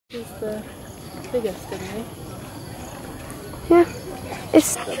This is the biggest, didn't we? Yeah.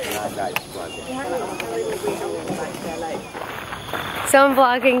 It's so I'm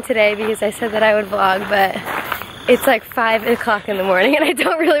vlogging today because I said that I would vlog, but it's like 5 o'clock in the morning and I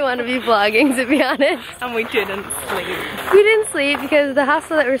don't really want to be vlogging, to be honest. And we didn't sleep. We didn't sleep because the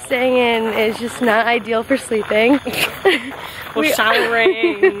hostel that we're staying in is just not ideal for sleeping. We're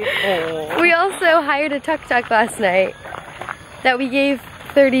showering. We also hired a tuk-tuk last night that we gave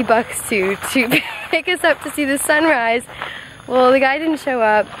 30 bucks to pick us up to see the sunrise. Well, the guy didn't show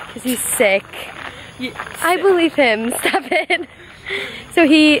up because he's sick. I believe him, stop it. So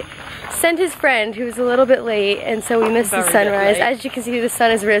he sent his friend who was a little bit late, and so we missed the sunrise. As you can see, the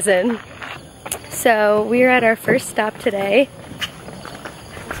sun has risen. So we are at our first stop today,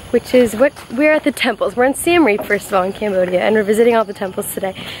 which is we're at the temples. We're in Siem Reap, first of all, in Cambodia, and we're visiting all the temples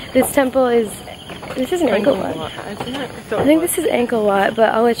today. This temple is, this is an Angkor Wat. I think this is Angkor Wat,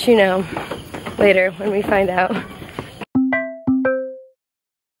 but I'll let you know later when we find out.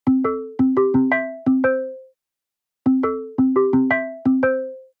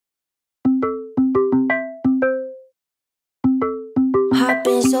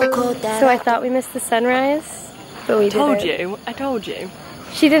 So I thought we missed the sunrise, but we didn't. I told you.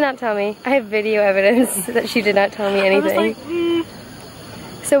 She did not tell me. I have video evidence that she did not tell me anything. I was like,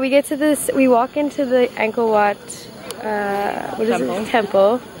 So we get to this, we walk into the Angkor Wat,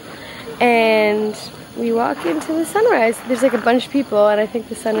 temple, and we walk into the sunrise. There's like a bunch of people, and I think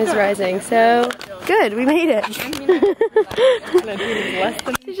the sun is rising. So good, we made it.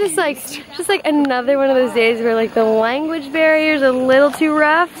 It's just like another one of those days where like the language barrier is a little too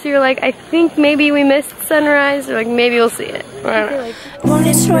rough. So you're like, I think maybe we missed sunrise, or like maybe we'll see it. I don't know. Well,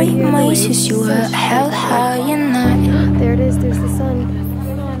 it's right, my sis, you were held high and night. There it is, there's the sun.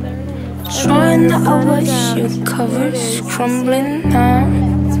 Trying to wash your covers crumbling now.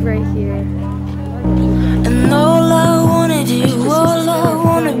 It's right here. And all I wanna do, all I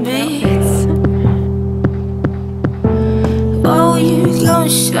wanna be. All you gonna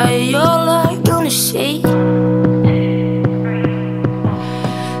say, all I gonna see.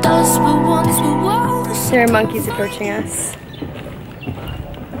 There are monkeys approaching us.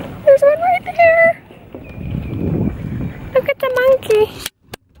 There's one right there. Look at the monkey.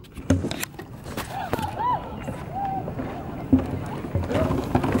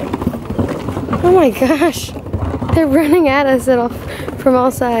 Oh my gosh. They're running at us from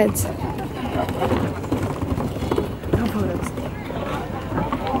all sides.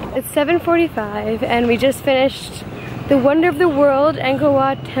 It's 7:45 and we just finished the Wonder of the World Angkor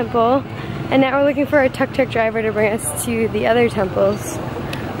Wat Temple, and now we're looking for a tuk-tuk driver to bring us to the other temples.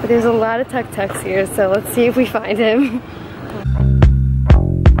 But there's a lot of tuk-tuks here, so let's see if we find him.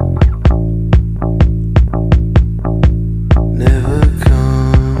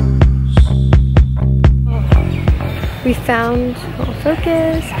 We found,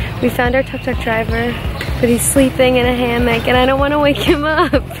 focus, we found our tuk-tuk driver, but he's sleeping in a hammock and I don't want to wake him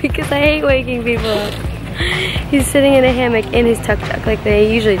up because I hate waking people up. He's sitting in a hammock in his tuk-tuk like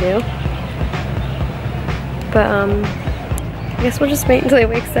they usually do. But I guess we'll just wait until he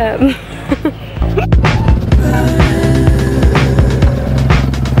wakes up.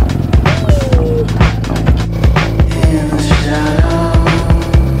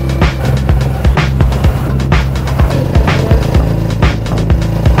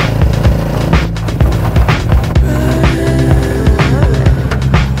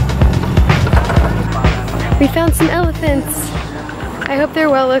 We found some elephants. I hope they're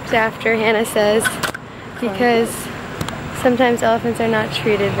well looked after, Hannah says, because sometimes elephants are not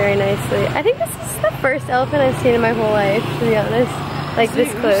treated very nicely. I think this is the first elephant I've seen in my whole life, to be honest. Like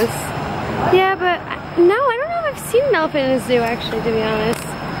this close. Yeah, but no, I don't know if I've seen an elephant in a zoo actually, to be honest.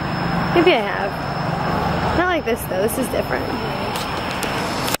 Maybe I have. Not like this though, this is different.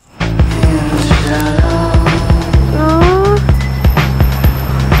 Aww.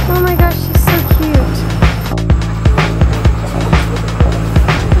 Oh my gosh, she's so cute.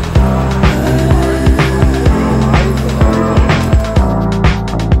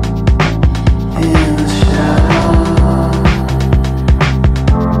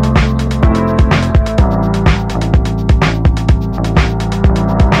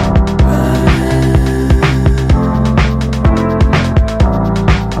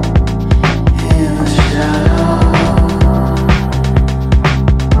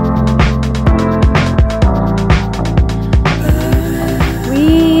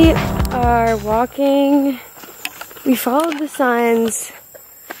 Walking, we followed the signs,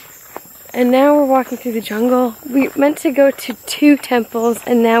 and now we're walking through the jungle. We meant to go to 2 temples,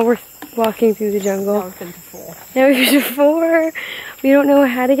 and now we're walking through the jungle. Now we've been to 4. We don't know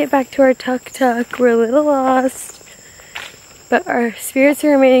how to get back to our tuk-tuk. We're a little lost. But our spirits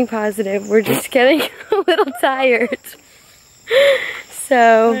are remaining positive. We're just getting a little tired.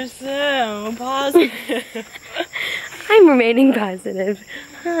 So... We're so positive. I'm remaining positive.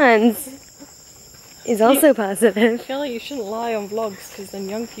 Hans is also positive. I feel like you shouldn't lie on vlogs because then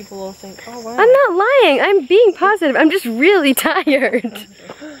young people will think, oh wow. I'm not lying. I'm being positive. I'm just really tired.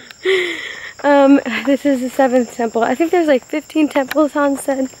 This is the 7th temple. I think there's like 15 temples, Hans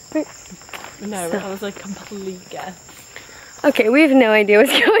said. Right? No, that was a complete guess. Okay, we have no idea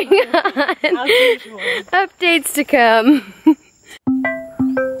what's going on. As usual. Updates to come.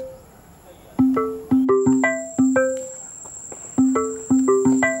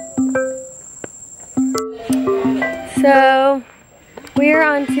 So, we're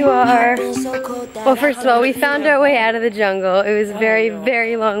on to our, well, first of all, we found our way out of the jungle. It was a very,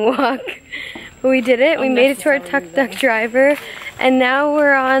 very long walk. But we did it. We made it to our tuk-tuk driver. And now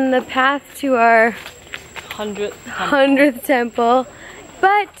we're on the path to our 100th temple.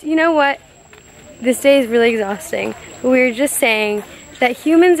 But, you know what? This day is really exhausting. But we were just saying that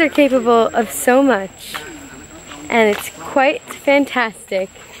humans are capable of so much. And it's quite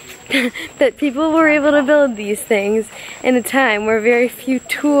fantastic that people were able to build these things in a time where very few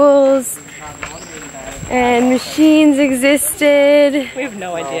tools and machines existed. We have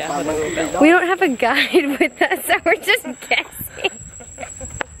no idea how they were built. We don't have a guide with us, so we're just guessing.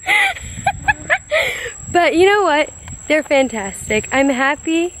 But you know what? They're fantastic. I'm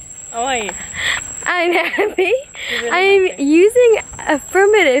happy. Oh, wait. I'm happy. Really I'm happy. using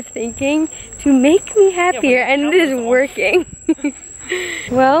affirmative thinking to make me happier, and it is working.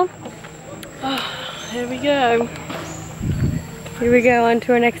 Well, Here we go. here we go on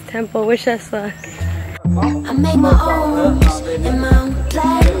to our next temple. Wish us luck. I make my own rules in my own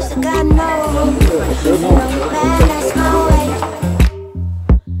place. I got no rules. No man, that's my way.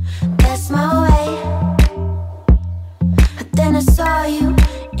 That's my way. But then I saw you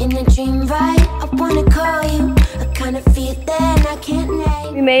in a dream, right? I wanna call you. I kind of feel that I can't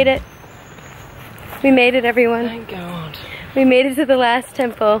name. We made it. We made it, everyone. Thank God. We made it to the last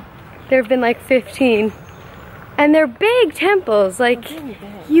temple. There have been like 15. And they're big temples. Like,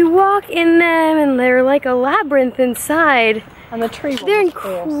 you walk in them and they're like a labyrinth inside. And the tree They're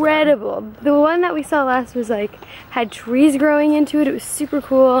incredible. The one that we saw last was like, had trees growing into it. It was super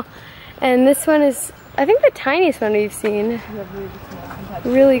cool. And this one is, I think, the tiniest one we've seen.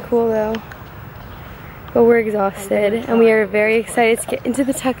 Really cool though. But we're exhausted and we are very excited to get into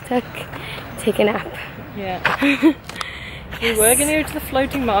the tuk-tuk, take a nap. Yeah. We were going to go to the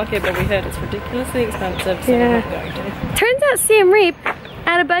floating market, but we heard it's ridiculously expensive, so we're not going to. Turns out Siem Reap,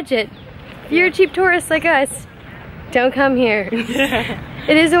 at a budget. If you're a cheap tourist like us, don't come here.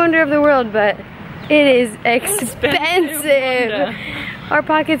 It is a wonder of the world, but it is expensive. Our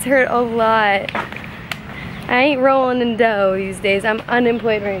pockets hurt a lot. I ain't rolling in dough these days. I'm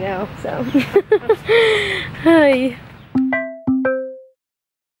unemployed right now, so. Hi.